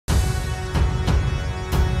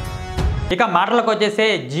ఇక మాటలకు వచ్చేసి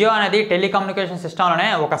జియో అనేది టెలికమ్యూనికేషన్ సిస్టమ్ లోనే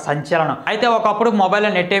ఒక సంచలనం. అయితే ఒకప్పుడు మొబైల్ లో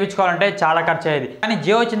నెట్ వేయించుకోవాలంటే చాలా ఖర్చు అయ్యేది. కానీ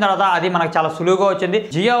జియో వచ్చిన తర్వాత అది మనకు చాలా సులువుగా వచ్చింది.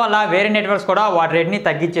 జియో వల్ల వేరే నెట్వర్క్స్ కూడా వాటి రేట్ ని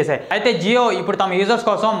తగ్గించేసాయి. అయితే జియో ఇప్పుడు తమ యూజర్స్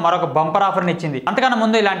కోసం మరొక బంపర్ ఆఫర్ ని ఇచ్చింది. అంతకన్నా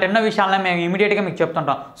ముందు ఇలాంటి ఎన్నో విషయాలను మేము ఇమీడియట్ గా మీకు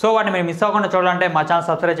చెప్తుంటాం. సో వాటిని మీరు మిస్ అవ్వకుండా చూడాలంటే మా ఛానల్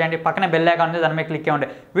సబ్స్క్రైబ్ చేయండి, పక్కన బెల్ ఐకాన్ ఉంది దాని మీద క్లిక్ చేయండి.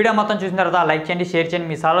 వీడియో మొత్తం చూసిన తర్వాత లైక్ చేయండి, షేర్ చేయండి.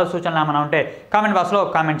 మీ సలహాలు సూచనలు ఏమైనా ఉంటే కామెంట్ బాక్స్ లో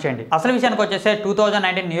కామెంట్ చేయండి. అసలు విషయానికి వచ్చేసి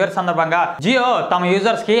 2019 న్యూ ఇయర్ సందర్భంగా జియో తమ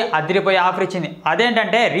యూజర్స్ కి అదిరిపోయే ఆఫర్ ఇచ్చింది.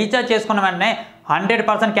 అదేంటంటే రీఛార్జ్ చేసుకున్న వెంటనే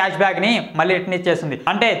 100% క్యాష్ బ్యాక్ ని మళ్ళీ రిటర్న్ ఇచ్చేస్తుంది.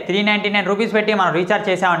 అంటే 399 రూపీస్ పెట్టి మనం రీఛార్జ్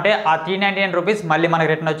చేసామంటే ఆ 399 రూపీస్ మళ్ళీ మనకి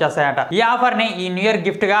రిటర్న్ వచ్చేస్తాయట. ఈ ఆఫర్ ని ఈ న్యూ ఇయర్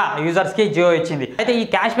గిఫ్ట్ గా యూజర్స్ కి జియో ఇచ్చింది. అయితే ఈ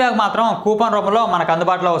క్యాష్ బ్యాక్ మాత్రం కూపన్ రూపంలో మనకు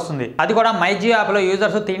అందుబాటులో వస్తుంది. అది కూడా మై జియో యాప్ లో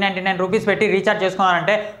యూజర్స్ 399 రూపీస్ పెట్టి రీఛార్జ్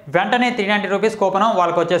చేసుకున్నారంటే వెంటనే 390 రూపీస్ కూపన్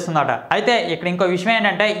వాళ్ళకి వచ్చేస్తుందట. అయితే ఇక్కడ ఇంకో విషయం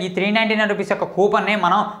ఏంటంటే ఈ 399 రూపీస్ యొక్క కూపన్ ని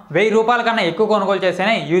మనం 1000 రూపాయల కన్నా ఎక్కువ కొనుగోలు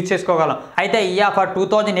చేస్తేనే యూజ్ చేసుకోగలం. అయితే ఈ ఆఫర్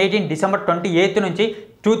 2018 డిసెంబర్ 28 నుంచి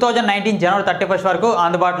 2019 జనవరి 31 వరకు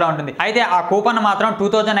అందుబాటులో ఉంటుంది. అయితే ఆ కూపన్ మాత్రం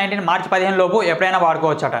 2019 మార్చి 15 లోపు ఎప్పుడైనా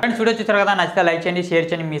వాడుకోవచ్చట. ఫ్రెండ్స్ వీడియో చూసారు కదా, నచ్చితే లైక్ చేయండి, షేర్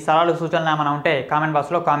చేయండి. మీ సలహాలు సూచనలు ఏమైనా ఉంటే కామెంట్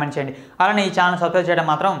బాక్స్ లో కామెంట్ చేయండి. అలానే ఈ ఛానల్ సబ్స్క్రైబ్ చేయడం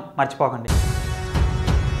మాత్రం మర్చిపోకండి.